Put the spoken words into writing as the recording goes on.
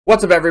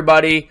What's up,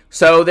 everybody?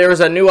 So there's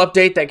a new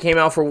update that came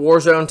out for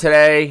Warzone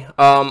today.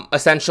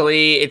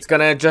 Essentially, it's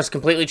gonna just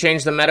completely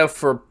change the meta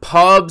for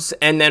pubs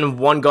and then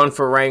one gun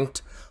for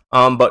ranked.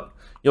 But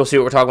you'll see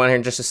what we're talking about here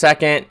in just a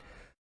second.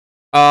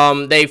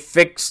 They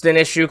fixed an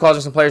issue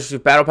causing some players to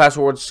receive battle pass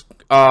rewards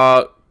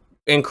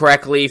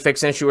incorrectly.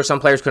 Fixed an issue where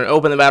some players couldn't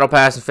open the battle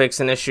pass, and fixed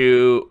an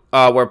issue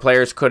where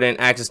players couldn't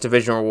access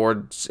division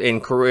rewards in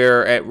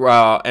career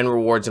and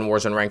rewards in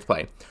Warzone ranked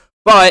play.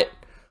 But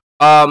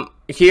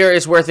here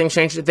is where things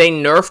changed. They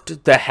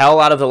nerfed the hell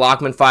out of the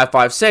Lockman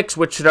 5.56,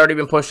 which had already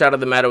been pushed out of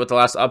the meta with the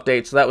last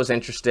update, so that was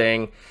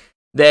interesting.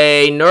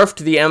 They nerfed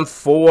the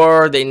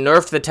M4, they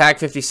nerfed the TAC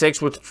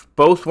 56, which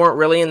both weren't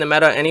really in the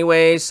meta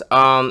anyways,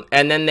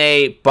 and then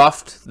they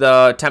buffed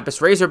the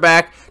Tempest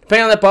Razorback.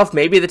 Depending on that buff,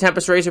 maybe the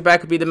Tempest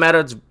Razorback would be the meta.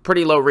 It's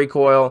pretty low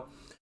recoil.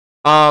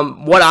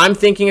 What I'm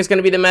thinking is going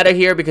to be the meta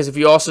here, because if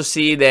you also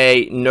see,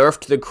 they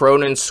nerfed the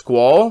Cronen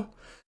Squall.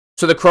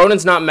 So the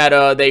Cronen's not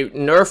meta. They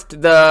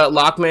nerfed the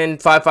Lockman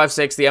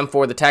 5.56, the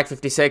M4, the TAC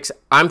 56.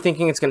 I'm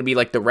thinking it's going to be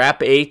like the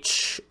Rap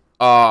H,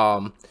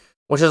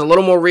 which is a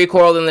little more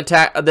recoil than the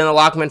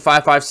Lockman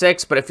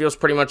 5.56, but it feels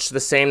pretty much the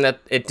same that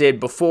it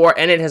did before,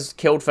 and it has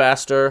killed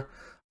faster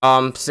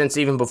since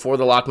even before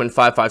the Lockman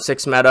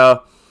 5.56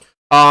 meta.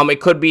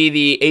 It could be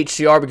the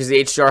HCR, because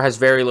the HCR has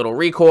very little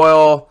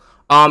recoil.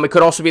 It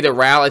could also be the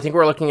Royale. I think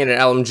we're looking at an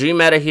LMG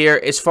meta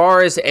here. As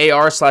far as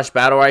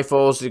AR/battle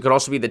rifles, it could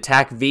also be the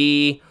TAC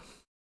V.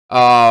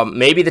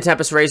 Maybe the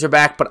Tempest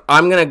Razorback, but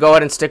I'm going to go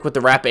ahead and stick with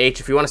the Rap H.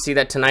 If you want to see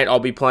that tonight, I'll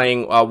be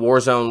playing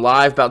Warzone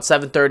live about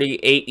 7:30,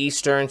 8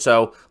 Eastern,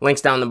 so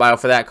links down in the bio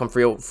for that. Come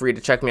free to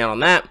check me out on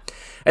that.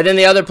 And then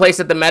the other place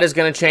that the meta is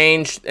going to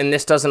change, and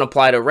this doesn't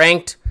apply to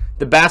ranked,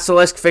 the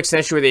Basilisk fixed an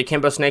issue with the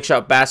Akimbo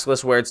Snakeshot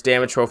Basilisk where its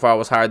damage profile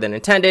was higher than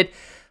intended.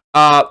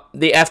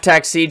 The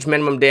F-TAC Siege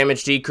minimum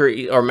damage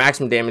decrease, or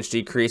maximum damage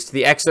decreased.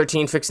 The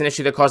X13 fixed an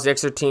issue that caused the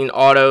X13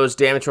 auto's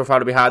damage profile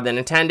to be higher than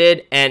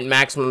intended, and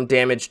maximum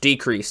damage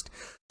decreased.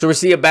 So we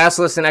see a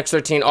Basilisk and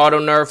X13 auto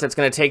nerf that's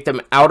going to take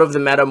them out of the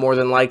meta more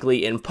than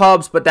likely in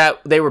pubs, but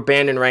that they were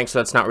banned in ranked, so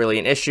that's not really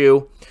an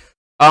issue.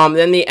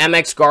 Then the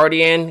MX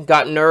Guardian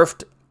got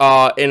nerfed.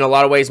 In a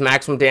lot of ways,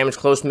 maximum damage,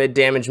 close mid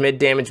damage,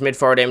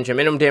 mid-far damage, and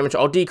minimum damage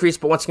all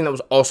decreased, but once again, that was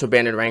also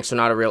banned in ranked, so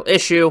not a real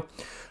issue.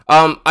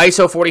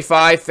 ISO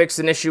 45 fixed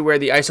an issue where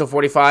the ISO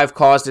 45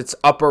 caused its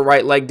upper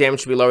right leg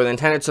damage to be lower than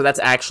intended, so that's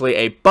actually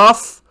a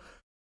buff.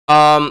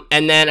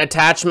 And then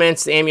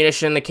attachments, the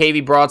ammunition, the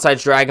KV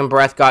Broadside's Dragon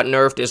Breath got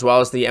nerfed, as well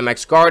as the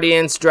MX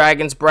Guardian's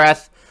Dragon's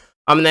Breath.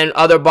 And then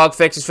other bug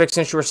fixes, fixed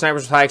an issue where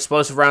snipers with high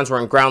explosive rounds were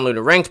in ground loot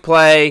and ranked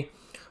play.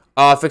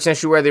 Fixed an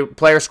issue where the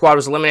player squad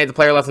was eliminated, the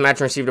player left the match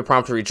and received a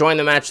prompt to rejoin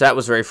the match. That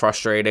was very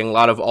frustrating. A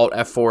lot of Alt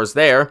F4s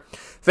there.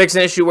 Fixed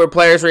an issue where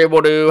players were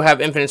able to have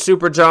infinite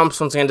super jumps.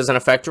 Once again, doesn't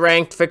affect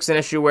ranked. Fixed an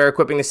issue where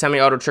equipping the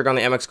semi-auto trigger on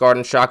the MX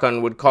Garden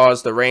shotgun would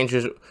cause the range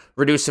to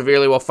reduce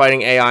severely while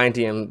fighting AI and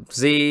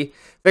DMZ.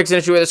 Fixed an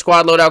issue where the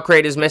squad loadout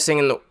crate is missing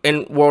in the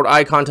in-world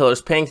icon until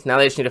it's pinged. Now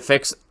they just need to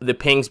fix the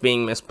pings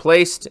being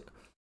misplaced.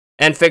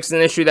 And fixed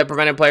an issue that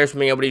prevented players from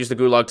being able to use the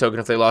Gulag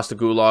token if they lost the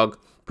Gulag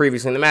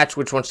previously in the match,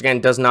 which once again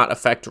does not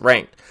affect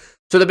ranked.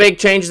 So the big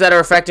changes that are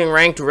affecting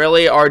ranked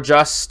really are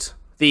just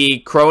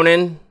the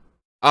Cronen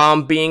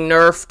being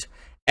nerfed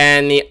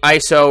and the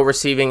ISO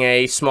receiving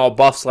a small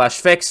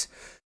buff/fix.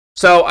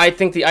 So I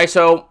think the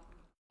ISO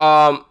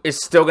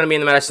is still going to be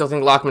in the meta. I still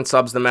think Lockman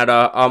subs the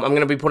meta. I'm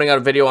going to be putting out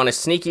a video on a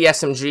sneaky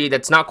SMG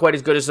that's not quite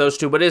as good as those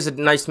two, but is a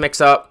nice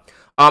mix-up.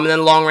 And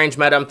then long range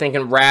meta, I'm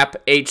thinking Rap,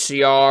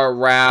 HCR,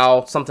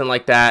 RAL, something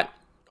like that.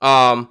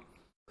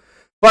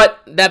 But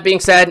that being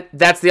said,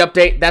 that's the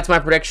update. That's my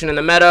prediction in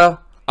the meta.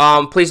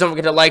 Please don't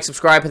forget to like,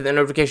 subscribe, hit the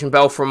notification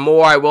bell for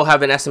more. I will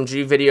have an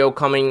SMG video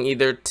coming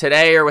either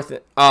today or with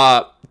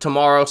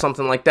tomorrow,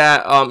 something like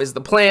that is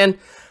the plan.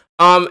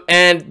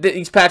 And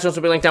these patch notes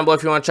will be linked down below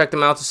if you want to check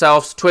them out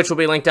yourselves. Twitch will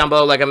be linked down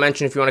below. Like I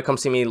mentioned, if you want to come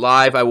see me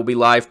live, I will be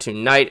live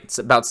tonight. It's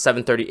about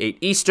 7:38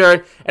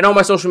 Eastern. And all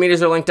my social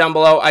medias are linked down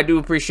below. I do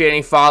appreciate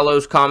any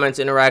follows, comments,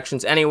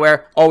 interactions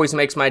anywhere. Always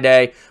makes my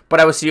day. But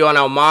I will see you on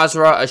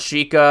Mazrah,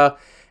 Ashika,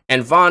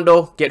 and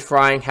Vondel. Get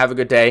frying. Have a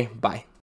good day. Bye.